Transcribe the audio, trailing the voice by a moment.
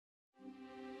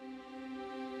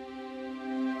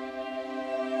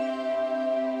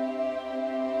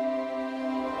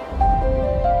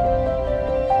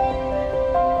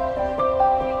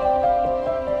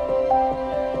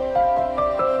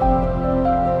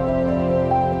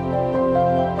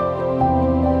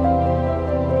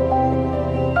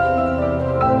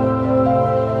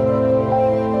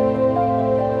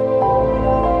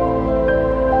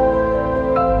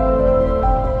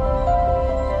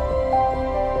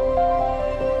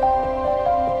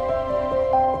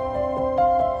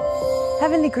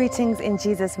Heavenly greetings in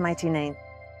Jesus' mighty name.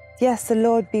 Yes, the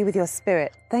Lord be with your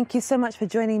spirit. Thank you so much for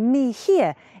joining me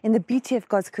here in the beauty of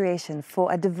God's creation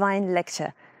for a divine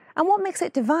lecture. And what makes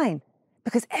it divine?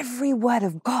 Because every word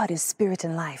of God is spirit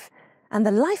and life. And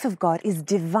the life of God is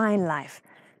divine life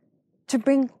to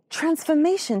bring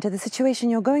transformation to the situation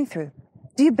you're going through.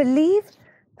 Do you believe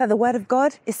that the word of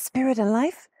God is spirit and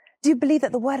life? Do you believe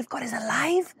that the word of God is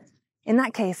alive? In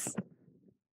that case,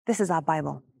 this is our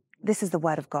Bible. This is the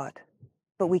word of God.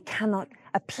 But we cannot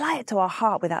apply it to our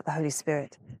heart without the Holy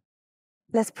Spirit.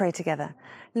 Let's pray together.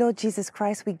 Lord Jesus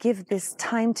Christ, we give this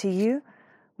time to you.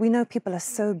 We know people are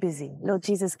so busy. Lord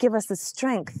Jesus, give us the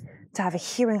strength to have a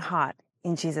hearing heart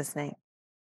in Jesus' name.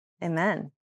 Amen.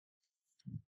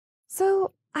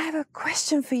 So I have a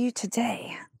question for you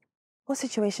today. What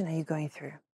situation are you going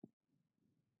through?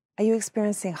 Are you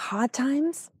experiencing hard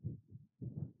times?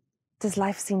 Does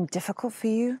life seem difficult for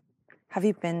you? Have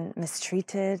you been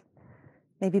mistreated?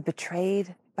 Maybe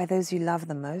betrayed by those you love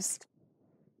the most?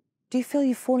 Do you feel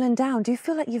you've fallen down? Do you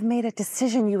feel like you've made a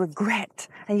decision you regret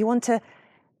and you want to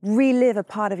relive a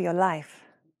part of your life?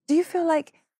 Do you feel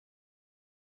like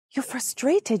you're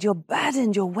frustrated, you're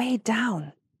burdened, you're weighed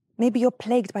down? Maybe you're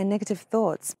plagued by negative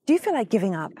thoughts. Do you feel like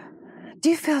giving up? Do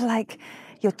you feel like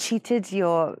you're cheated,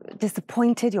 you're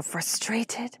disappointed, you're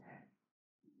frustrated?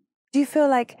 Do you feel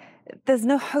like there's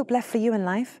no hope left for you in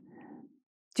life?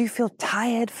 Do you feel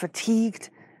tired, fatigued?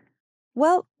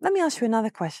 Well, let me ask you another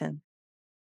question.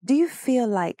 Do you feel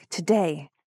like today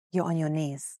you're on your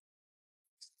knees?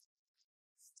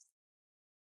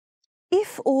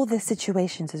 If all the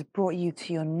situations has brought you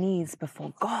to your knees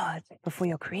before God, before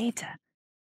your Creator,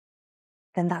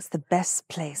 then that's the best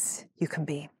place you can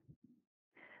be.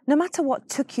 No matter what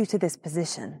took you to this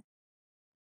position,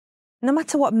 no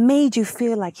matter what made you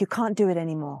feel like you can't do it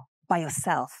anymore by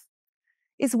yourself,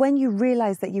 it's when you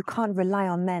realize that you can't rely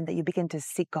on men that you begin to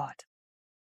seek God.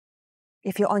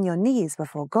 If you're on your knees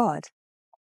before God,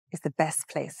 it's the best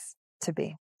place to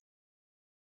be.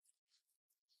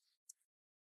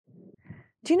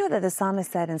 Do you know that the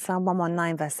psalmist said in Psalm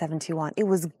 119, verse 71, "It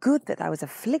was good that I was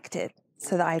afflicted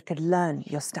so that I could learn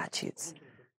your statutes."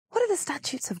 What are the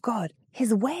statutes of God?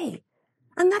 His way.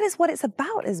 And that is what it's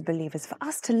about as believers, for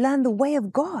us to learn the way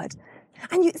of God.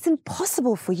 And it's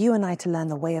impossible for you and I to learn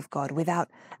the way of God without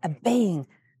obeying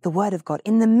the word of God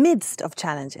in the midst of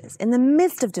challenges, in the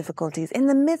midst of difficulties, in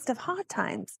the midst of hard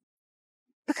times.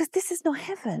 Because this is not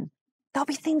heaven. There'll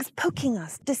be things poking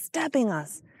us, disturbing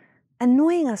us,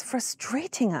 annoying us,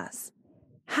 frustrating us.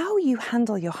 How you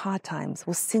handle your hard times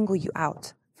will single you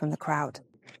out from the crowd.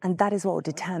 And that is what will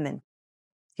determine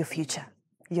your future,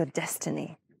 your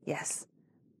destiny. Yes.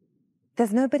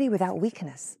 There's nobody without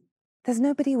weakness. There's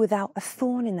nobody without a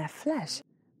thorn in their flesh.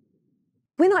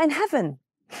 We're not in heaven.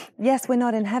 Yes, we're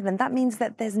not in heaven. That means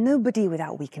that there's nobody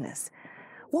without weakness.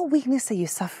 What weakness are you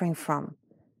suffering from?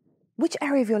 Which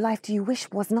area of your life do you wish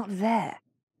was not there?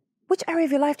 Which area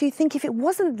of your life do you think if it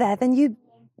wasn't there, then you'd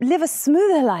live a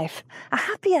smoother life, a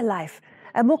happier life,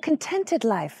 a more contented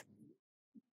life?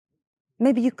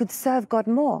 Maybe you could serve God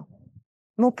more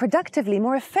productively,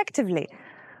 more effectively.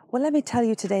 Well, let me tell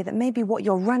you today that maybe what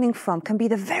you're running from can be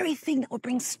the very thing that will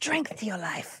bring strength to your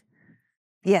life.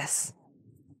 Yes,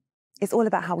 it's all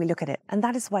about how we look at it. And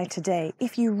that is why today,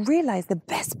 if you realize the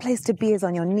best place to be is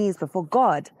on your knees before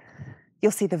God,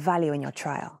 you'll see the value in your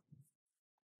trial.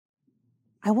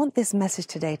 I want this message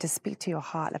today to speak to your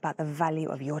heart about the value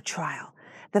of your trial,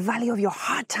 the value of your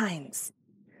hard times.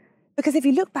 Because if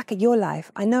you look back at your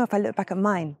life, I know if I look back at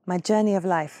mine, my journey of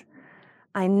life,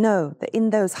 I know that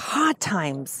in those hard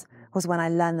times was when I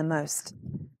learned the most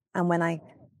and when I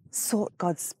sought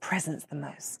God's presence the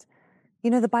most. You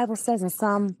know, the Bible says in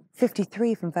Psalm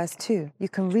 53 from verse 2, you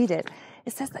can read it.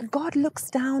 It says that God looks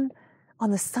down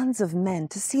on the sons of men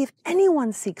to see if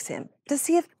anyone seeks him, to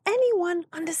see if anyone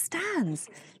understands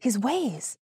his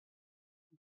ways.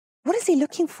 What is he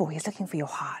looking for? He's looking for your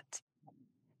heart.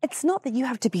 It's not that you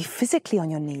have to be physically on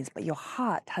your knees, but your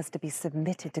heart has to be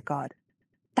submitted to God.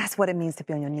 That's what it means to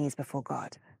be on your knees before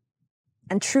God.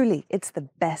 And truly, it's the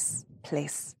best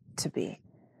place to be.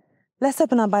 Let's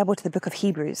open our Bible to the book of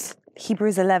Hebrews,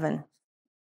 Hebrews 11.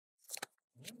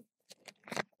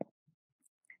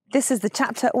 This is the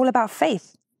chapter all about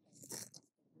faith.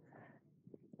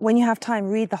 When you have time,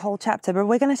 read the whole chapter, but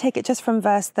we're going to take it just from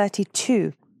verse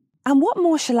 32. "And what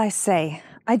more shall I say?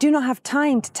 I do not have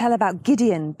time to tell about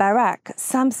Gideon, Barak,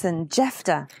 Samson,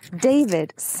 Jephthah,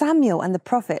 David, Samuel, and the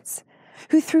prophets,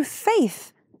 who through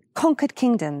faith conquered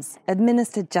kingdoms,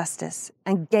 administered justice,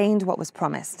 and gained what was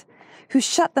promised, who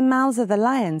shut the mouths of the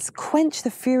lions, quenched the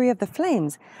fury of the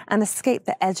flames, and escaped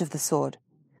the edge of the sword,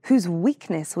 whose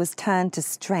weakness was turned to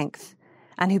strength,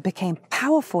 and who became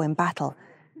powerful in battle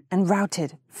and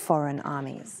routed foreign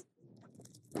armies.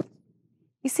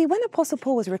 You see, when Apostle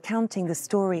Paul was recounting the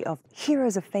story of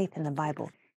heroes of faith in the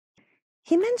Bible,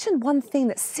 he mentioned one thing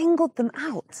that singled them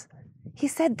out. He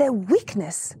said their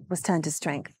weakness was turned to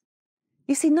strength.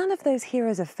 You see, none of those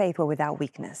heroes of faith were without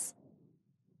weakness,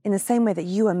 in the same way that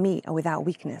you and me are without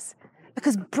weakness,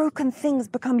 because broken things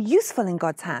become useful in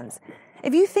God's hands.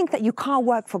 If you think that you can't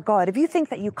work for God, if you think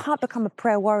that you can't become a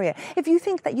prayer warrior, if you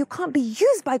think that you can't be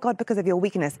used by God because of your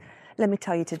weakness, let me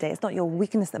tell you today, it's not your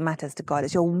weakness that matters to God,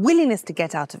 it's your willingness to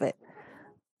get out of it.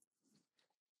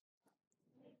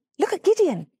 Look at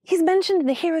Gideon. He's mentioned in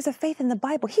the heroes of faith in the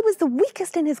Bible. He was the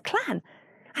weakest in his clan,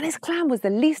 and his clan was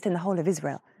the least in the whole of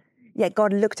Israel. Yet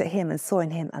God looked at him and saw in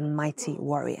him a mighty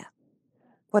warrior.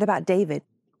 What about David?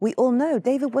 We all know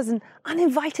David was an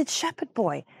uninvited shepherd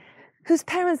boy whose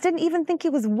parents didn't even think he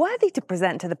was worthy to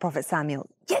present to the prophet Samuel.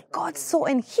 Yet God saw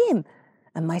in him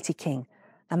a mighty king,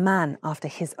 a man after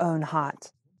his own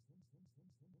heart.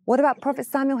 What about Prophet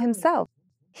Samuel himself?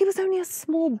 He was only a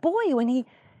small boy when he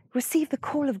received the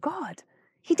call of God.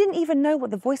 He didn't even know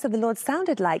what the voice of the Lord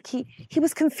sounded like. He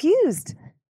was confused.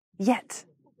 Yet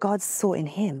God saw in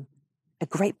him a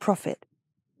great prophet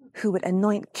who would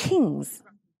anoint kings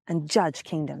and judge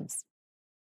kingdoms.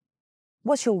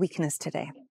 What's your weakness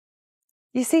today?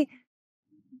 You see,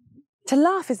 to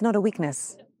laugh is not a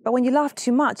weakness, but when you laugh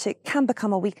too much, it can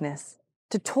become a weakness.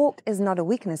 To talk is not a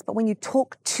weakness, but when you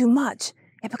talk too much,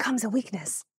 it becomes a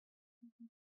weakness.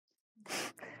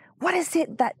 What is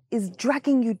it that is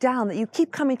dragging you down, that you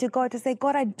keep coming to God to say,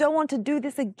 God, I don't want to do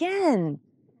this again?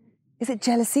 Is it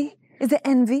jealousy? Is it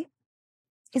envy?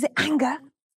 Is it anger?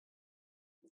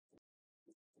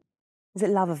 Is it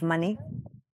love of money?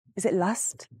 Is it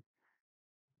lust?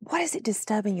 What is it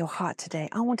disturbing your heart today?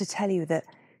 I want to tell you that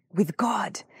with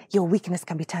God, your weakness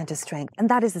can be turned to strength. And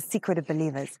that is the secret of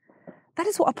believers. That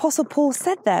is what Apostle Paul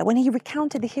said there when he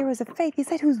recounted the heroes of faith. He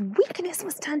said, whose weakness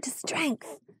was turned to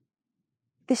strength.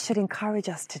 This should encourage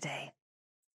us today.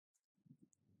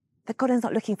 That God is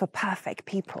not looking for perfect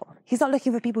people. He's not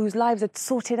looking for people whose lives are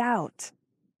sorted out.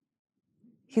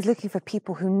 He's looking for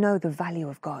people who know the value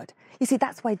of God. You see,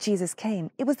 that's why Jesus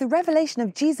came. It was the revelation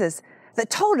of Jesus that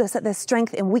told us that there's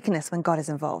strength in weakness when God is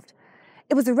involved.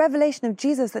 It was the revelation of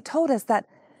Jesus that told us that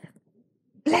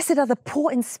blessed are the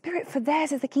poor in spirit, for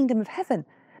theirs is the kingdom of heaven.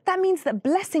 That means that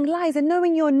blessing lies in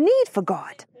knowing your need for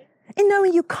God, in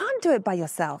knowing you can't do it by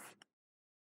yourself.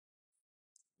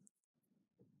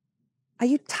 Are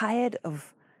you tired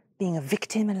of being a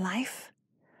victim in life?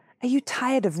 Are you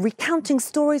tired of recounting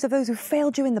stories of those who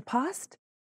failed you in the past?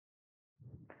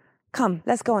 Come,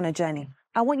 let's go on a journey.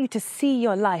 I want you to see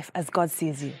your life as God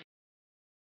sees you.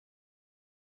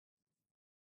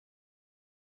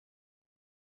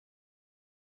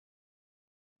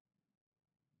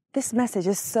 This message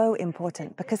is so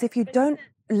important because if you don't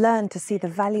learn to see the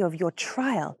value of your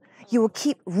trial, you will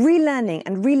keep relearning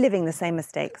and reliving the same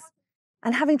mistakes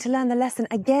and having to learn the lesson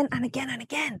again and again and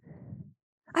again.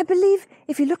 I believe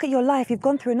if you look at your life, you've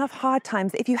gone through enough hard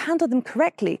times that if you handle them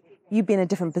correctly, you'd be in a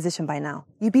different position by now.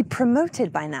 You'd be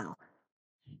promoted by now.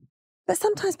 But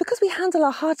sometimes because we handle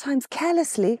our hard times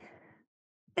carelessly,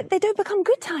 they don't become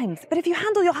good times. But if you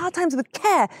handle your hard times with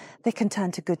care, they can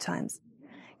turn to good times.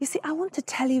 You see, I want to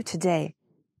tell you today,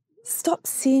 stop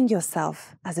seeing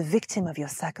yourself as a victim of your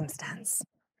circumstance.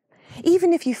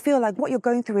 Even if you feel like what you're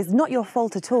going through is not your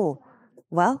fault at all.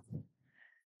 Well,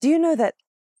 do you know that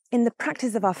in the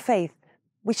practice of our faith,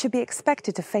 we should be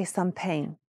expected to face some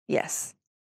pain? Yes.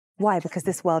 Why? Because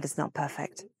this world is not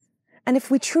perfect. And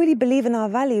if we truly believe in our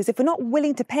values, if we're not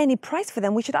willing to pay any price for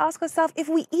them, we should ask ourselves if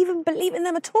we even believe in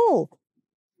them at all.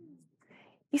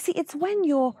 You see, it's when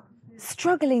you're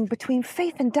struggling between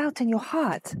faith and doubt in your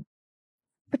heart,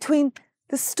 between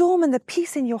the storm and the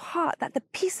peace in your heart, that the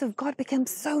peace of God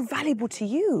becomes so valuable to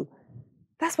you.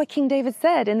 That's why King David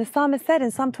said, and the psalmist said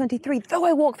in Psalm 23, though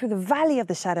I walk through the valley of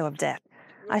the shadow of death,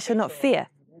 I shall not fear,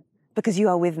 because you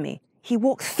are with me. He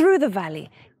walked through the valley.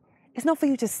 It's not for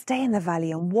you to stay in the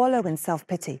valley and wallow in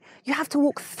self-pity. You have to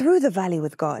walk through the valley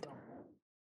with God.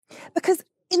 Because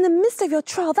in the midst of your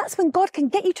trial, that's when God can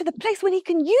get you to the place when he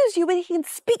can use you, when he can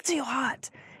speak to your heart.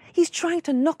 He's trying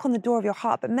to knock on the door of your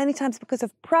heart, but many times because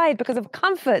of pride, because of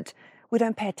comfort, we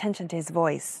don't pay attention to his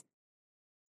voice.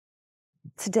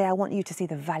 Today, I want you to see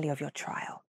the value of your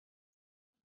trial.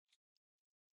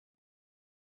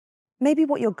 Maybe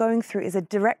what you're going through is a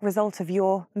direct result of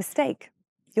your mistake,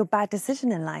 your bad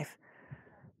decision in life.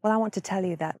 Well, I want to tell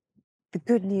you that the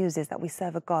good news is that we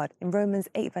serve a God in Romans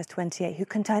 8, verse 28, who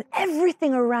can turn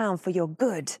everything around for your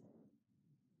good,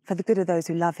 for the good of those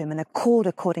who love him and are called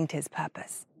according to his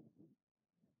purpose.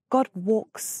 God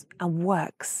walks and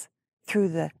works through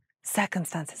the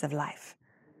circumstances of life.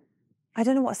 I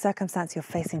don't know what circumstance you're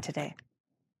facing today,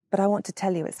 but I want to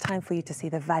tell you it's time for you to see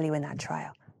the value in that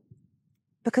trial.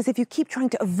 Because if you keep trying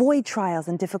to avoid trials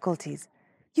and difficulties,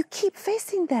 you keep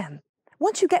facing them.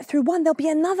 Once you get through one, there'll be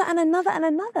another and another and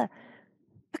another.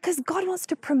 Because God wants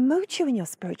to promote you in your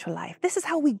spiritual life. This is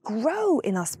how we grow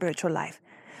in our spiritual life.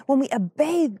 When we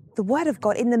obey the word of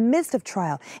God in the midst of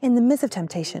trial, in the midst of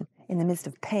temptation, in the midst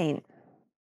of pain.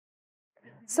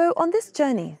 So on this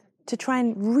journey to try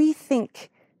and rethink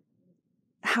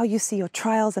how you see your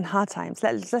trials and hard times,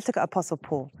 let's look at Apostle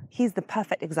Paul. He's the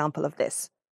perfect example of this.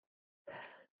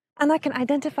 And I can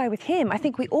identify with him. I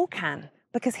think we all can.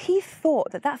 Because he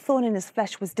thought that thorn in his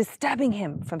flesh was disturbing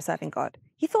him from serving God.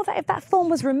 He thought that if that thorn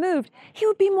was removed, he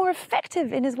would be more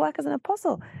effective in his work as an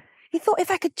apostle. He thought, if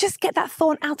I could just get that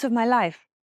thorn out of my life,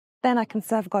 then I can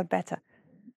serve God better.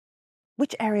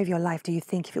 Which area of your life do you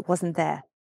think, if it wasn't there,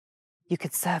 you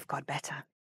could serve God better?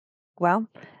 Well,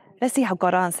 let's see how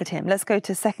God answered him. Let's go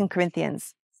to 2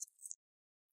 Corinthians.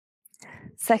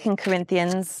 2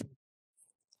 Corinthians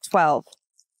 12.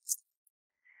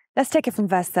 Let's take it from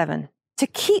verse 7. To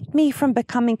keep me from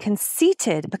becoming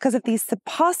conceited because of these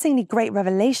surpassingly great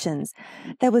revelations,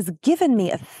 there was given me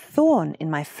a thorn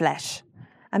in my flesh,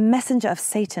 a messenger of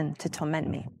Satan to torment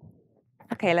me.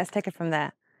 Okay, let's take it from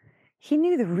there. He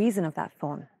knew the reason of that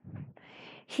thorn.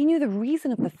 He knew the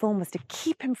reason of the thorn was to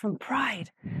keep him from pride,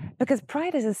 because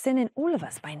pride is a sin in all of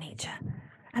us by nature.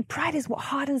 And pride is what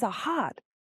hardens our heart.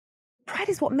 Pride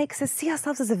is what makes us see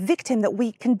ourselves as a victim, that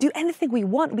we can do anything we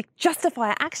want. We justify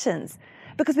our actions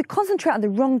because we concentrate on the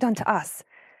wrong done to us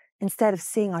instead of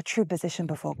seeing our true position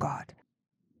before God.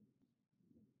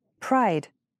 Pride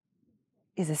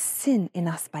is a sin in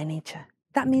us by nature.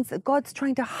 That means that God's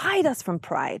trying to hide us from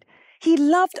pride. He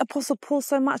loved Apostle Paul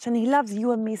so much, and he loves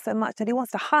you and me so much, and he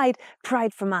wants to hide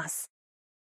pride from us.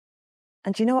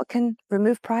 And do you know what can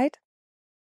remove pride?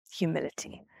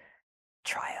 Humility.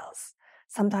 Trials.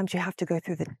 Sometimes you have to go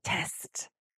through the test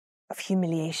of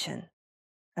humiliation,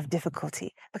 of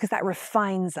difficulty, because that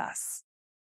refines us.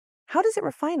 How does it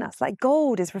refine us? Like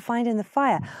gold is refined in the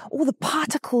fire. All the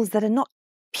particles that are not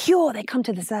pure, they come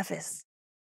to the surface.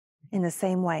 In the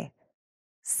same way,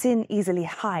 sin easily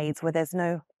hides where there's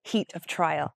no heat of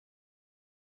trial.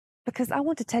 Because I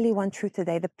want to tell you one truth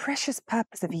today: the precious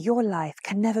purpose of your life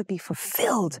can never be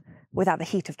fulfilled without the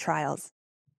heat of trials.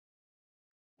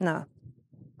 No.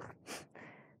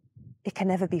 It can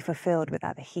never be fulfilled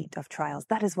without the heat of trials.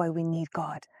 That is why we need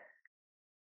God.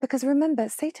 Because remember,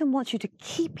 Satan wants you to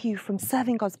keep you from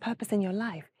serving God's purpose in your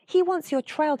life. He wants your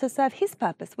trial to serve his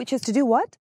purpose, which is to do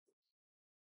what?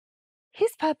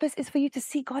 His purpose is for you to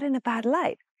see God in a bad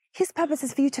light. His purpose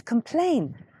is for you to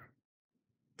complain.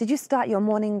 Did you start your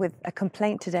morning with a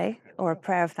complaint today or a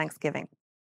prayer of thanksgiving?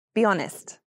 Be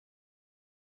honest.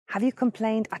 Have you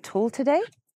complained at all today?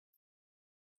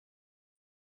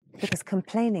 Because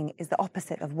complaining is the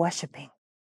opposite of worshiping.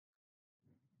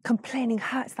 Complaining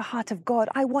hurts the heart of God.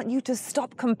 I want you to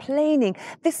stop complaining.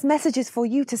 This message is for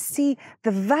you to see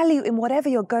the value in whatever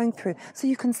you're going through, so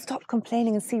you can stop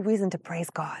complaining and see reason to praise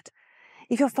God.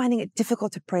 If you're finding it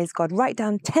difficult to praise God, write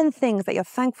down 10 things that you're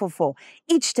thankful for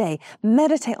each day.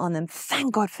 Meditate on them.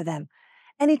 Thank God for them.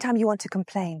 Anytime you want to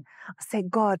complain, say,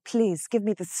 God, please give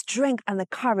me the strength and the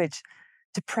courage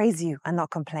to praise you and not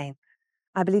complain.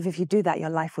 I believe if you do that, your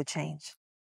life will change.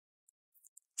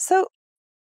 So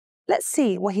let's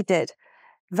see what he did.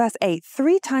 Verse 8,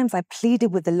 3 times I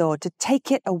pleaded with the Lord to take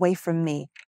it away from me.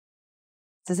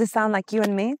 Does this sound like you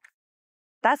and me?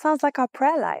 That sounds like our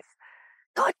prayer life.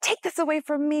 God, take this away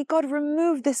from me. God,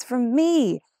 remove this from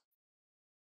me.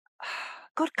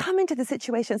 God, come into the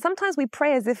situation. Sometimes we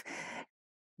pray as if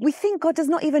we think God does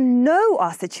not even know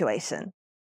our situation.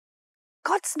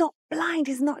 God's not blind.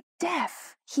 He's not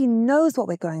deaf. He knows what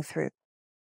we're going through.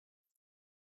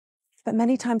 But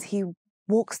many times he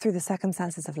walks through the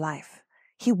circumstances of life.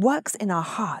 He works in our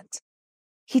heart.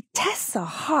 He tests our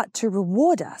heart to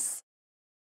reward us.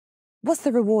 What's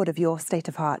the reward of your state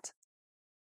of heart?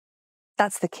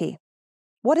 That's the key.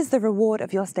 What is the reward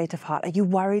of your state of heart? Are you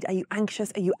worried? Are you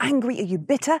anxious? Are you angry? Are you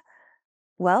bitter?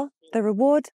 Well, the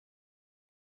reward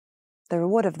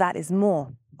of that is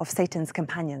more of Satan's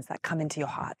companions that come into your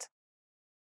heart.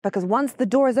 Because once the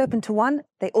door is open to one,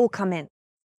 they all come in.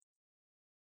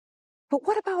 But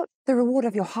what about the reward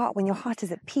of your heart when your heart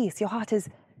is at peace? Your heart is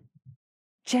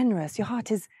generous. Your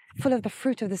heart is full of the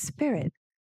fruit of the Spirit.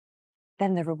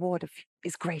 Then the reward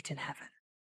is great in heaven.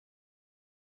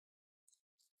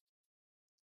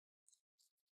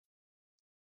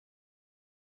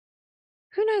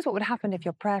 Who knows what would happen if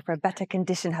your prayer for a better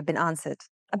condition had been answered?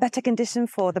 A better condition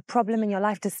for the problem in your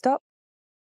life to stop?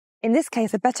 In this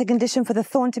case, a better condition for the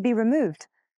thorn to be removed.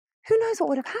 Who knows what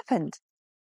would have happened?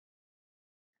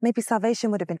 Maybe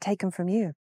salvation would have been taken from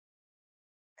you.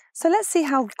 So let's see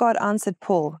how God answered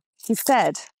Paul. He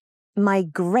said, "My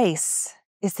grace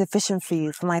is sufficient for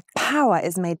you, for my power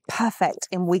is made perfect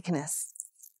in weakness."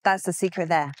 That's the secret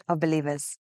there of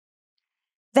believers.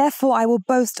 "Therefore, I will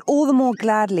boast all the more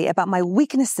gladly about my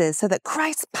weaknesses so that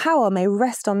Christ's power may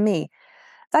rest on me.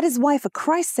 That is why, for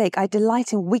Christ's sake, I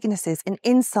delight in weaknesses, in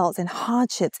insults, in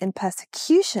hardships, in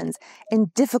persecutions,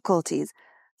 in difficulties.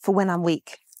 For when I'm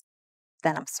weak,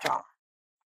 then I'm strong."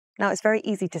 Now, it's very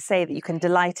easy to say that you can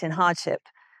delight in hardship,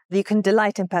 that you can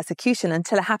delight in persecution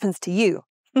until it happens to you,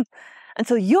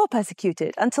 until you're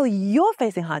persecuted, until you're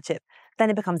facing hardship, then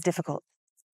it becomes difficult.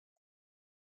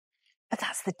 But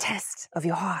that's the test of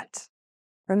your heart.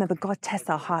 Remember, God tests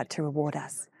our heart to reward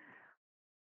us.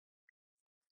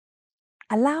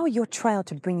 Allow your trial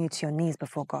to bring you to your knees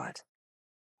before God.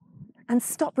 And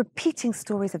stop repeating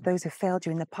stories of those who failed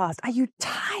you in the past. Are you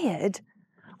tired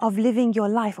of living your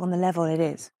life on the level it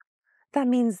is? That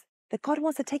means that God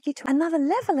wants to take you to another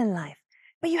level in life.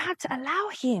 But you have to allow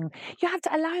Him. You have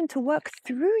to allow Him to work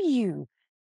through you.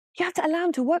 You have to allow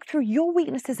Him to work through your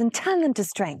weaknesses and turn them to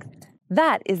strength.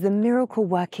 That is the miracle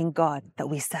working God that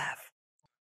we serve.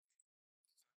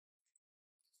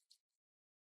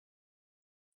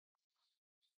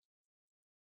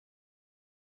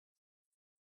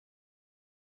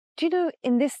 Do you know,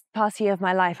 in this past year of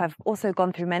my life, I've also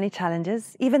gone through many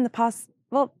challenges. Even the past,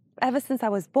 ever since I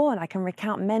was born, I can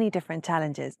recount many different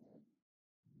challenges.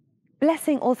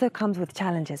 Blessing also comes with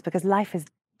challenges because life is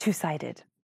two-sided.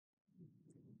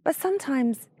 But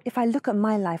sometimes if I look at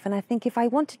my life and I think if I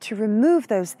wanted to remove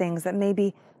those things that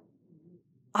maybe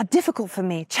are difficult for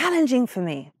me, challenging for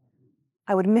me,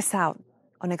 I would miss out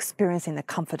on experiencing the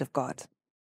comfort of God,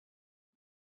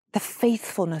 the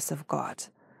faithfulness of God,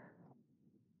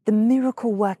 the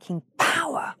miracle-working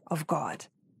power of God.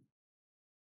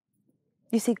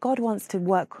 You see, God wants to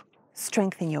work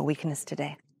strength in your weakness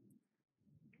today.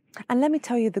 And let me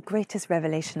tell you the greatest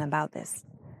revelation about this.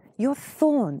 Your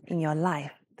thorn in your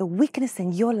life, the weakness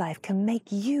in your life can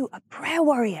make you a prayer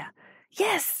warrior.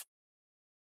 Yes.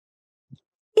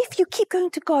 If you keep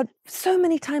going to God so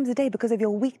many times a day because of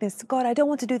your weakness, God, I don't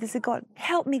want to do this. God,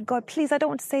 help me, God, please, I don't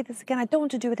want to say this again. I don't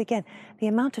want to do it again. The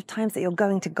amount of times that you're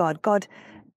going to God, God,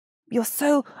 you're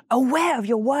so aware of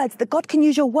your words that God can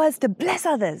use your words to bless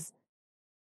others.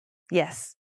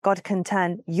 Yes, God can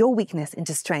turn your weakness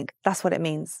into strength. That's what it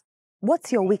means.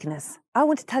 What's your weakness? I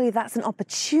want to tell you that's an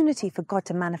opportunity for God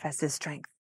to manifest His strength.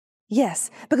 Yes,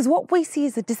 because what we see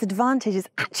as a disadvantage is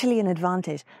actually an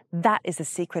advantage. That is the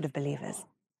secret of believers.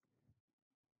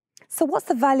 So what's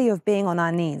the value of being on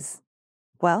our knees?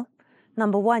 Well,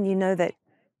 number one, you know that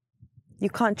you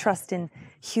can't trust in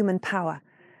human power.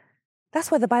 That's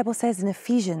what the Bible says in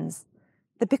Ephesians.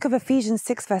 The book of Ephesians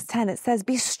 6 verse 10, it says,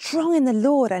 "Be strong in the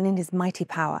Lord and in His mighty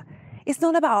power." It's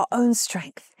not about our own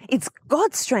strength. It's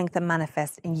God's strength that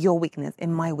manifests in your weakness,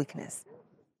 in my weakness.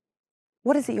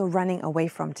 What is it you're running away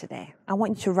from today? I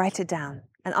want you to write it down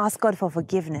and ask God for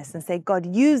forgiveness and say,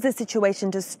 God, use this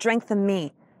situation to strengthen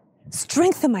me.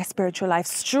 Strengthen my spiritual life.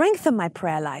 Strengthen my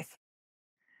prayer life.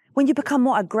 When you become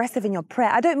more aggressive in your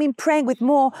prayer, I don't mean praying with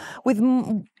more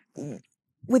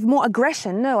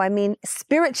aggression. No, I mean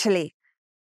spiritually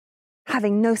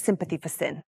having no sympathy for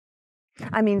sin.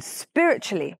 I mean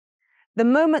spiritually, the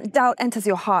moment doubt enters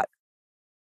your heart,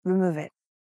 remove it.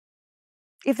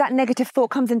 If that negative thought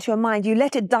comes into your mind, you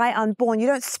let it die unborn. You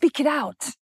don't speak it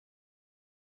out.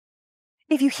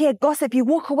 If you hear gossip, you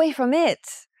walk away from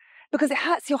it because it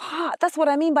hurts your heart. That's what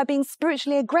I mean by being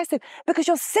spiritually aggressive, because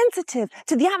you're sensitive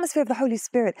to the atmosphere of the Holy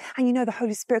Spirit. And you know the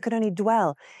Holy Spirit can only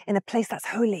dwell in a place that's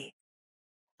holy.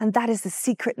 And that is the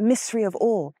secret mystery of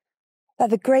all, that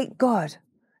the great God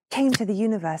came to the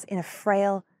universe in a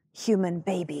frail human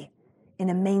baby in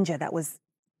a manger that was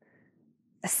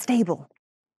a stable.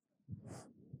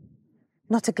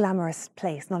 Not a glamorous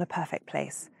place, not a perfect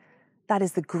place. That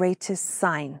is the greatest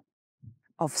sign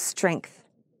of strength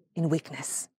in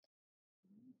weakness.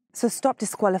 So stop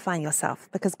disqualifying yourself,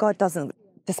 because God doesn't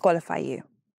disqualify you.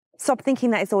 Stop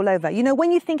thinking that it's all over. You know,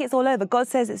 when you think it's all over, God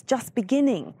says it's just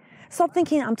beginning. Stop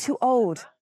thinking I'm too old.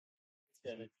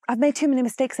 I've made too many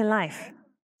mistakes in life.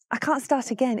 I can't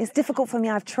start again. It's difficult for me.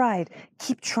 I've tried.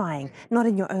 Keep trying, not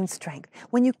in your own strength.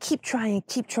 When you keep trying,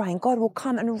 God will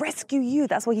come and rescue you.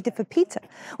 That's what He did for Peter.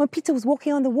 When Peter was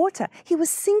walking on the water, he was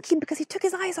sinking because he took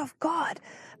his eyes off God.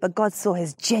 But God saw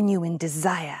his genuine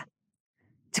desire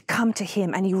to come to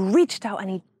Him, and He reached out and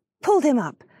He pulled him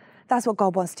up. That's what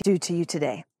God wants to do to you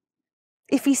today.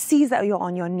 If he sees that you're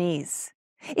on your knees,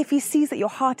 if he sees that your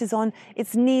heart is on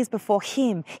its knees before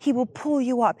him, he will pull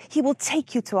you up. He will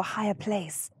take you to a higher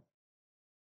place.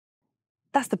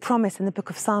 That's the promise in the book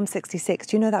of Psalm 66.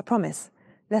 Do you know that promise?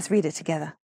 Let's read it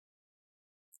together.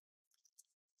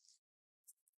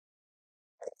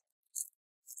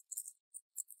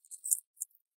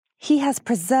 He has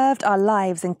preserved our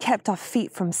lives and kept our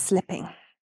feet from slipping.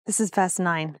 This is verse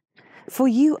 9. For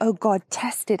you, O God,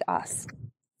 tested us.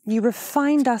 You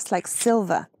refined us like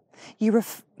silver.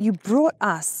 You brought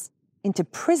us into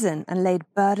prison and laid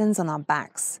burdens on our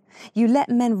backs. You let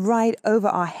men ride over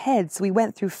our heads. We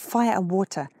went through fire and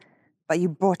water, but you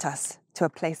brought us to a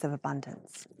place of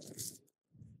abundance.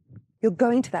 You're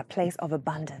going to that place of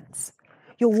abundance.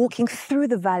 You're walking through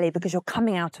the valley because you're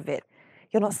coming out of it.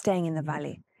 You're not staying in the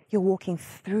valley. You're walking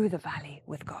through the valley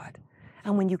with God.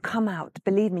 And when you come out,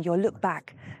 believe me, you'll look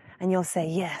back and you'll say,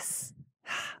 yes,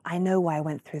 I know why I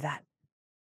went through that.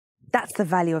 That's the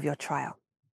value of your trial.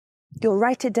 You'll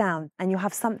write it down and you'll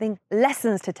have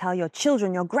lessons to tell your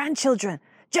children, your grandchildren,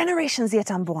 generations yet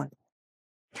unborn.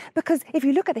 Because if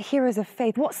you look at the heroes of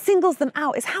faith, what singles them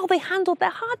out is how they handled their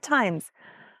hard times,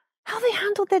 how they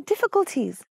handled their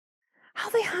difficulties, how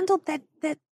they handled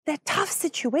their tough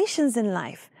situations in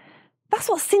life. That's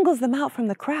what singles them out from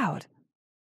the crowd.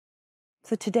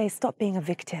 So today, stop being a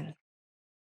victim.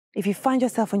 If you find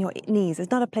yourself on your knees,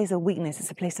 it's not a place of weakness,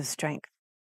 it's a place of strength.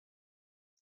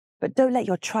 But don't let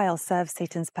your trial serve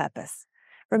Satan's purpose.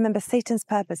 Remember, Satan's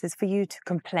purpose is for you to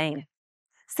complain.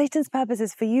 Satan's purpose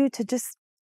is for you to just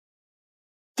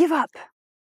give up,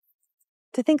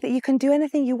 to think that you can do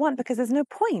anything you want because there's no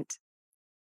point.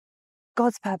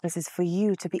 God's purpose is for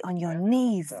you to be on your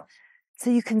knees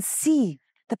so you can see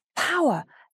the power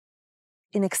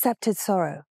in accepted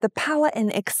sorrow, the power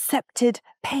in accepted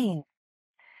pain.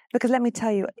 Because let me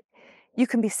tell you, you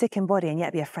can be sick in body and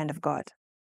yet be a friend of God.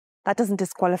 That doesn't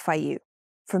disqualify you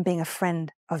from being a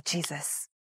friend of Jesus.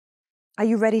 Are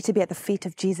you ready to be at the feet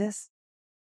of Jesus?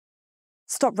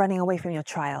 Stop running away from your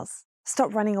trials.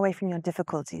 Stop running away from your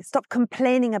difficulties. Stop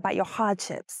complaining about your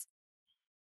hardships.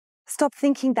 Stop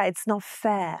thinking that it's not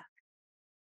fair.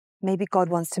 Maybe God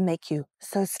wants to make you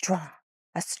so strong,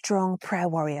 a strong prayer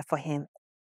warrior for him.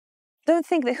 Don't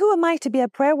think that, who am I to be a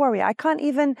prayer warrior? I can't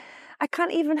even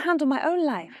handle my own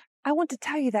life. I want to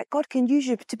tell you that God can use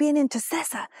you to be an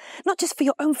intercessor, not just for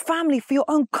your own family, for your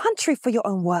own country, for your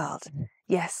own world.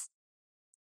 Yes.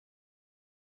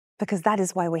 Because that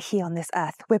is why we're here on this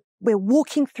earth. We're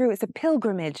walking through, it's a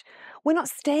pilgrimage. We're not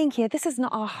staying here. This is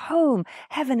not our home.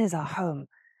 Heaven is our home.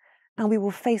 And we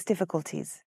will face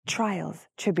difficulties, trials,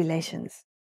 tribulations.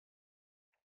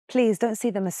 Please don't see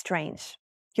them as strange.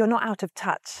 You're not out of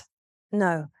touch.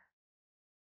 No.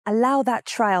 Allow that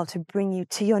trial to bring you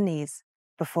to your knees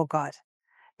before God.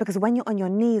 Because when you're on your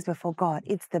knees before God,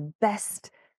 it's the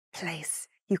best place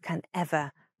you can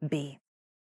ever be.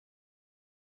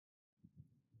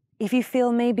 If you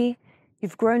feel maybe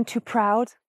you've grown too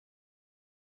proud,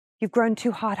 you've grown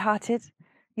too hard-hearted,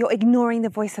 you're ignoring the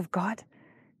voice of God,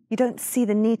 you don't see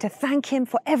the need to thank him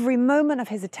for every moment of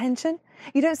his attention,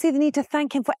 you don't see the need to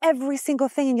thank him for every single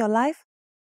thing in your life.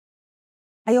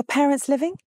 Are your parents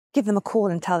living? Give them a call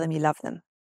and tell them you love them.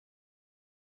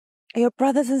 Are your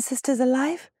brothers and sisters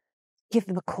alive? Give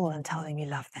them a call and tell them you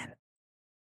love them.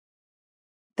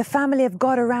 The family of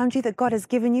God around you that God has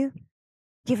given you,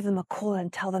 give them a call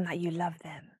and tell them that you love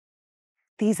them.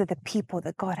 These are the people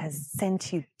that God has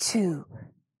sent you to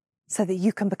so that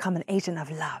you can become an agent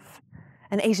of love,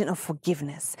 an agent of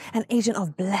forgiveness, an agent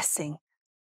of blessing.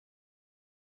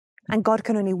 And God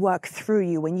can only work through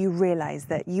you when you realize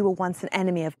that you were once an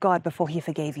enemy of God before he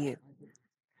forgave you.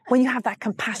 When you have that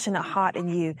compassionate heart in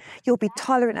you, you'll be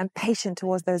tolerant and patient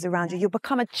towards those around you. You'll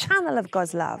become a channel of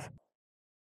God's love.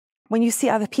 When you see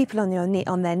other people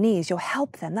on their knees, you'll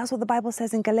help them. That's what the Bible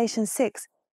says in Galatians 6.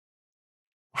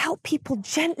 Help people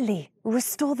gently,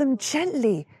 restore them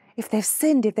gently if they've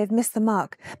sinned, if they've missed the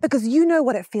mark, because you know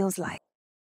what it feels like.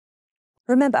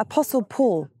 Remember, Apostle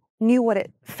Paul knew what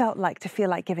it felt like to feel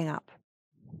like giving up.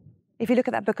 If you look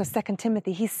at that book of 2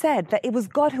 Timothy, he said that it was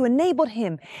God who enabled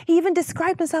him. He even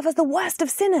described himself as the worst of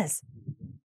sinners.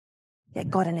 Yet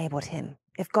God enabled him.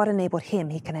 If God enabled him,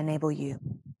 he can enable you.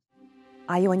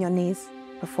 Are you on your knees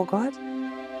before God?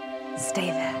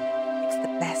 Stay there. It's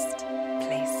the best